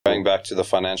back to the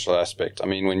financial aspect, I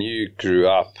mean, when you grew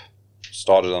up,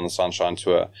 started on the Sunshine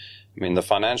Tour, I mean, the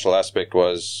financial aspect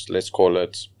was, let's call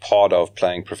it, part of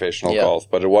playing professional golf,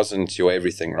 but it wasn't your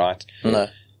everything, right? No.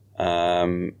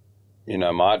 You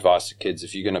know, my advice to kids,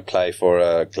 if you're going to play for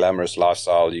a glamorous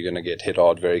lifestyle, you're going to get hit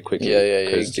hard very quickly.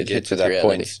 Because to get to that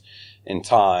point in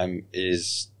time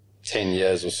is 10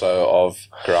 years or so of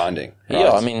grinding. Right?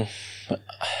 Yeah, I mean,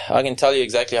 I can tell you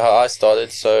exactly how I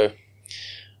started. So,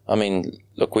 I mean,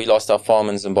 look, we lost our farm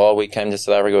in Zimbabwe. We came to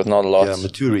South Africa with not a lot. Yeah,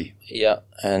 Maturi. Yeah,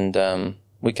 and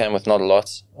we came with not a lot.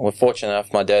 We're fortunate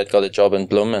enough, my dad got a job in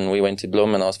Bloem, and we went to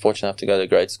Bloem, and I was fortunate enough to go to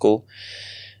grade school,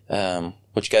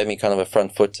 which gave me kind of a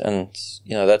front foot. And,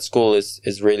 you know, that school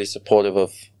is really supportive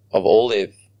of all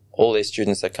their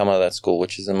students that come out of that school,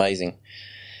 which is amazing.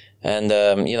 And,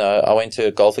 you know, I went to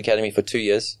a golf academy for 2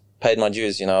 years, paid my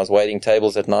dues. You know, I was waiting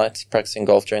tables at night, practicing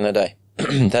golf during the day.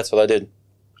 That's what I did.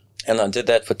 And I did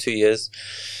that for 2 years.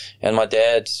 And my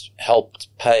dad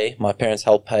my parents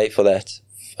helped pay for that.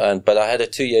 But I had a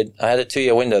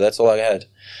 2-year window. That's all I had.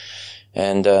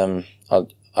 And,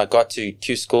 I got to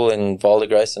Q school in Val de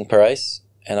Grace and Paris,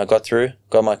 and I got through,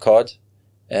 got my card,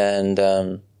 and,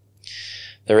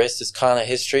 the rest is kind of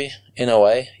history in a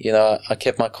way. You know, I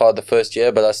kept my card the first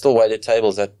year, but I still waited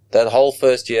tables. That whole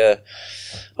first year,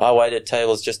 I waited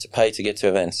tables just to pay to get to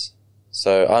events.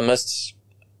 So I missed,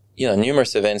 you know,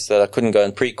 numerous events that I couldn't go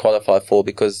and pre-qualify for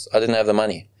because I didn't have the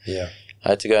money. Yeah. I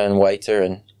had to go and waiter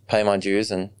and pay my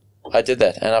dues, and I did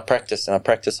that. And I practiced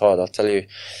hard. I'll tell you,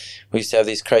 we used to have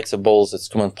these crates of balls at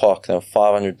Skuman Park. There were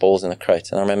 500 balls in a crate.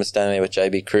 And I remember standing there with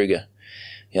JB Kruger,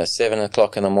 you know, 7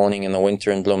 o'clock in the morning in the winter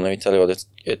in Bloem. Let me tell you what,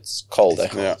 it's cold.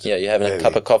 Eh? Yeah, you're having a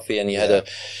cup of coffee, and you had a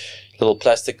little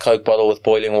plastic Coke bottle with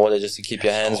boiling water just to keep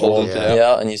your hands warm.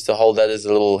 Yeah, and you used to hold that as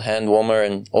a little hand warmer,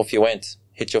 and off you went.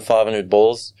 Hit your 500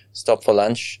 balls, stop for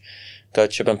lunch, go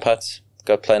chip and putt,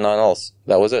 go play 9 holes.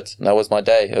 That was it. And that was my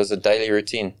day. It was a daily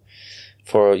routine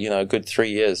for, you know, a good 3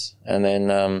 years. And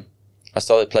then I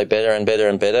started to play better and better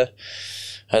and better.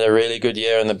 Had a really good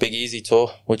year in the Big Easy Tour,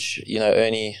 which, you know,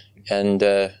 Ernie and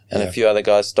a few other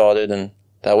guys started, and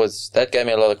that gave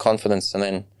me a lot of confidence.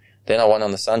 And then I won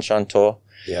on the Sunshine Tour.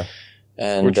 Yeah.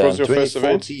 And which was your first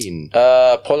event?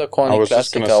 Polokwane I was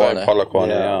just Classic. going to say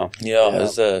Polokwane,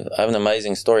 yeah. I have an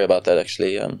amazing story about that,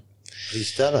 actually.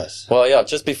 Please tell us. Well, yeah,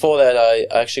 just before that, I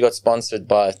actually got sponsored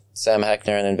by Sam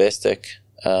Hackner and Investec.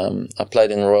 I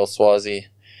played in Royal Swazi,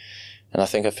 and I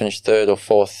think I finished 3rd or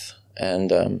 4th. And,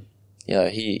 you know,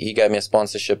 he gave me a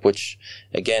sponsorship, which,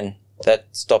 again, that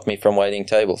stopped me from waiting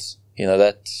tables. You know,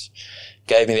 that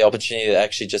gave me the opportunity to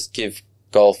actually just give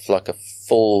golf like a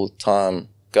full-time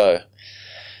go.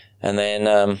 And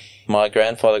then my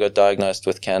grandfather got diagnosed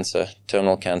with cancer,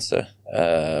 terminal cancer,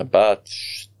 about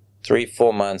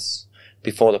 3-4 months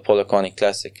before the Polokwane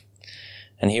Classic.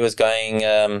 And he was going,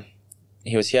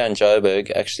 he was here in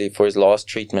Joburg actually for his last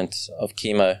treatment of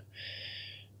chemo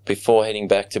before heading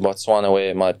back to Botswana,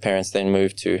 where my parents then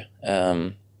moved to.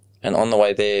 And on the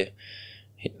way there,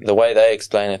 the way they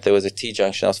explained it, there was a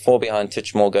T-junction. I was 4 behind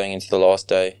Titchmore going into the last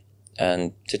day,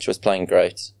 and Titch was playing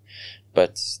great.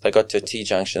 But they got to a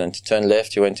T-junction, and to turn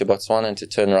left, you went to Botswana, and to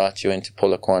turn right, you went to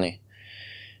Polokwane.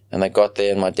 And they got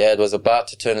there, and my dad was about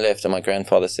to turn left, and my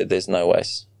grandfather said, there's no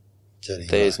ways.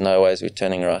 There's no ways we're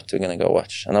turning right. We're going to go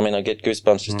watch. And I mean, I get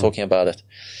goosebumps just talking about it.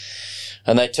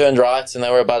 And they turned right, and they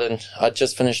were I'd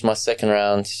just finished my 2nd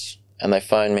round, and they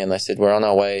phoned me, and they said, we're on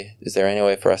our way. Is there any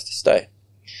way for us to stay?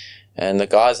 And the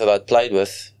guys that I'd played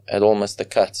with had all missed the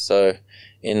cut. So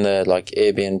in the like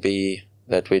Airbnb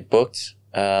that we'd booked,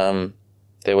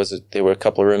 there were a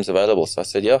couple of rooms available. So I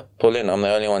said, yeah, pull in. I'm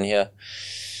the only one here.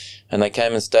 And they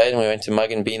came and stayed, and we went to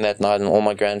Mug and Bean that night, and all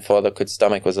my grandfather could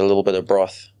stomach was a little bit of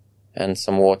broth and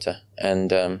some water.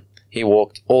 And he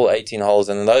walked all 18 holes.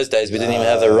 And in those days, we didn't even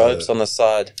have the ropes on the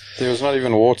side. There was not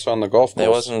even water on the golf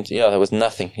course. There was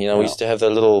nothing. You know, we used to have the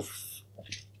little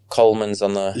Coleman's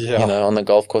on the, you know, on the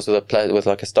golf course with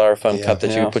like a styrofoam cup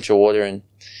that you would put your water in.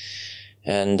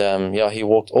 And, he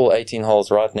walked all 18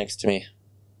 holes right next to me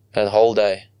that whole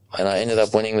day. And I ended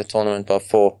up winning the tournament by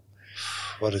 4.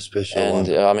 What a special one.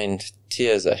 And, I mean,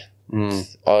 tears, on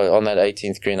that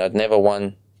 18th green. I'd never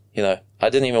won, you know. I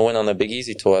didn't even win on the Big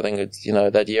Easy Tour. I think it's, you know,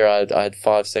 that year I had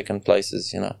 5 second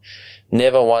places, you know.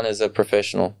 Never won as a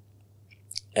professional.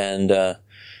 And, that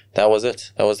was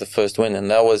it. That was the first win. And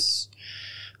that was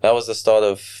the start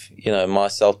of, you know, my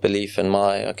self-belief and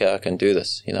okay, I can do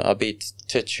this. You know, I beat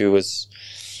Titch, who was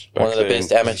one of the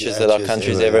best amateurs that our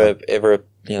country's ever,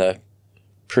 you know,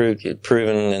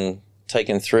 proven and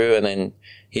taken through. And then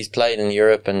he's played in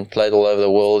Europe and played all over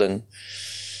the world.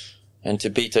 And to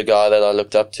beat a guy that I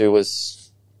looked up to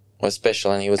was was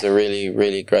special, and he was a really,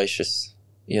 really gracious,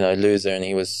 loser. And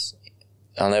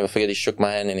I'll never forget, he shook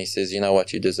my hand and he says, "You know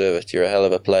what, you deserve it. You're a hell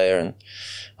of a player, and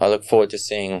I look forward to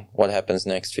seeing what happens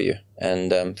next for you."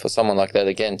 And for someone like that,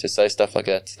 again, to say stuff like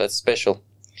that, that's special.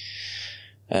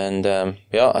 And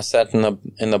I sat in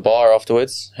the bar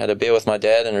afterwards, had a beer with my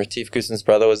dad, and Retief Goosen's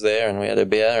brother was there, and we had a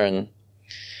beer,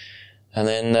 and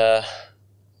then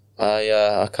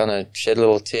I kind of shed a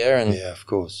little tear, and yeah, of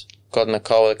course, got in the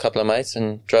car with a couple of mates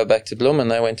and drove back to Bloem,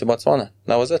 and they went to Botswana.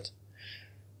 That was it.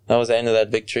 That was the end of that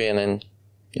victory, and then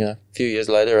a few years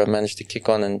later, I managed to kick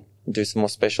on and do some more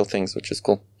special things, which is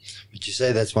cool. Would you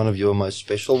say that's one of your most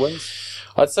special wins?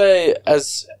 I'd say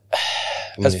as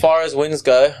far as wins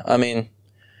go, I mean,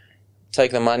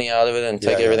 take the money out of it and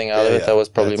take everything out of it, that was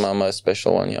probably my most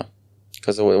special one,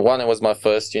 Because one, it was my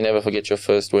first. You never forget your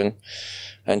first win.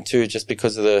 And two, just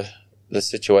because of the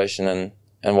situation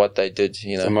and what they did,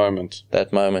 the moment.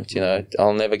 That moment,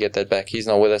 I'll never get that back. He's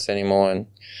not with us anymore, and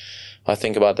I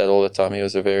think about that all the time. He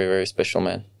was a very, very special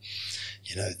man.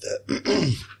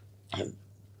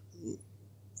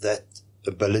 That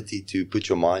ability to put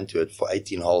your mind to it for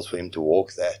 18 holes, for him to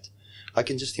walk that, I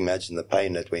can just imagine the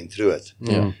pain that went through it.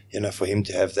 Yeah. For him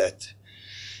to have that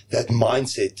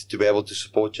mindset to be able to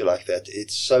support you like that.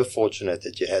 It's so fortunate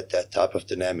that you had that type of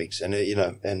dynamics. And,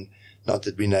 and not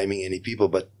that we're naming any people,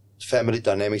 but family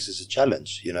dynamics is a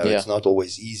challenge. It's not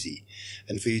always easy.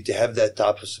 And for you to have that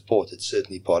type of support, it's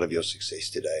certainly part of your success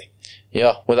today.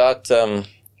 Yeah. Without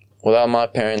my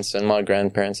parents and my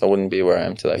grandparents, I wouldn't be where I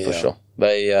am today, for sure.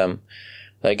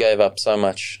 They gave up so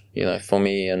much, for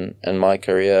me and my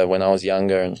career when I was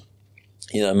younger, and,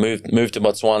 moved to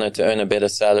Botswana to earn a better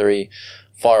salary,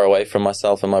 far away from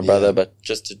myself and my brother, but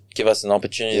just to give us an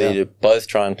opportunity to both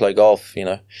try and play golf.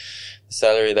 The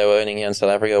salary they were earning here in South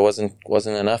Africa wasn't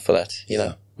enough for that.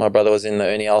 My brother was in the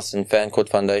Ernie Elson Fan Court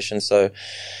Foundation, so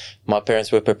my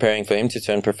parents were preparing for him to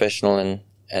turn professional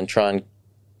and try and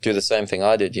do the same thing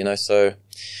I did. So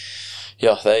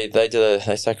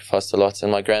they sacrificed a lot,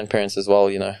 and my grandparents as well.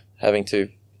 Having to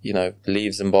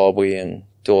leave Zimbabwe and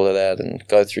do all of that and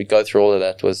go through all of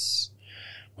that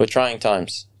were trying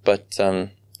times. But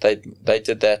they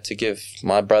did that to give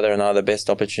my brother and I the best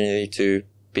opportunity to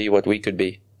be what we could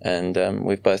be. And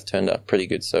we've both turned out pretty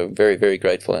good. So very, very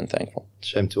grateful and thankful.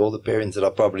 Shame to all the parents that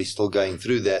are probably still going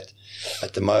through that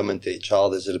at the moment. Their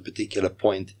child is at a particular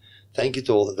point. Thank you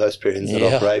to all of those parents that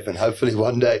are brave. And hopefully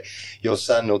one day your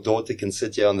son or daughter can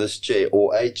sit here on this chair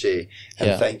or a chair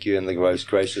and thank you in the most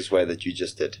gracious way that you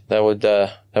just did. That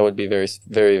would be very,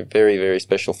 very, very, very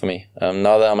special for me.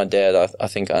 Now that I'm a dad, I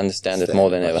think I understand it more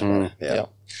than ever. Yeah.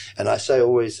 And I say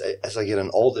always, as I get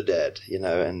an older dad,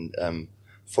 and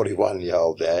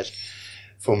 41-year-old dad,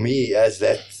 for me, as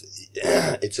that,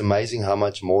 it's amazing how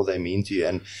much more they mean to you.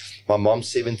 And my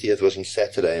mom's 70th was on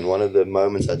Saturday, and one of the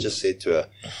moments I just said to her,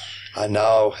 I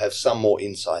now have some more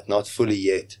insight, not fully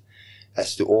yet,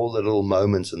 as to all the little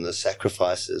moments and the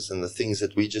sacrifices and the things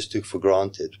that we just took for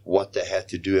granted, what they had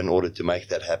to do in order to make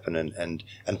that happen and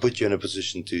put you in a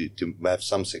position to have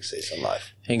some success in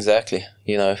life. Exactly.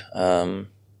 You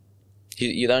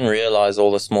don't realize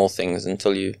all the small things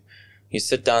until you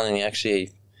sit down and you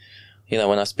actually,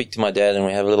 when I speak to my dad and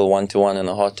we have a little one-to-one and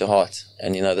a heart-to-heart,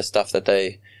 and, the stuff that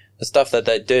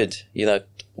they did,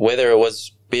 whether it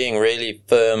was being really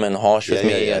firm and harsh with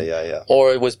me,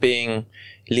 or it was being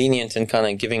lenient and kind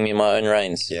of giving me my own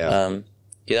reins.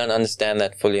 You don't understand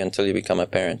that fully until you become a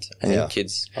parent and your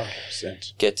kids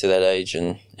 100%. Get to that age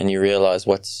and you realize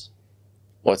what's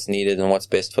needed and what's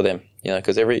best for them.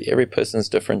 Because every person's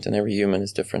different and every human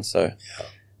is different. So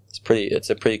it's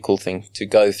a pretty cool thing to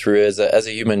go through as a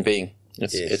human being.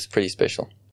 It's pretty special.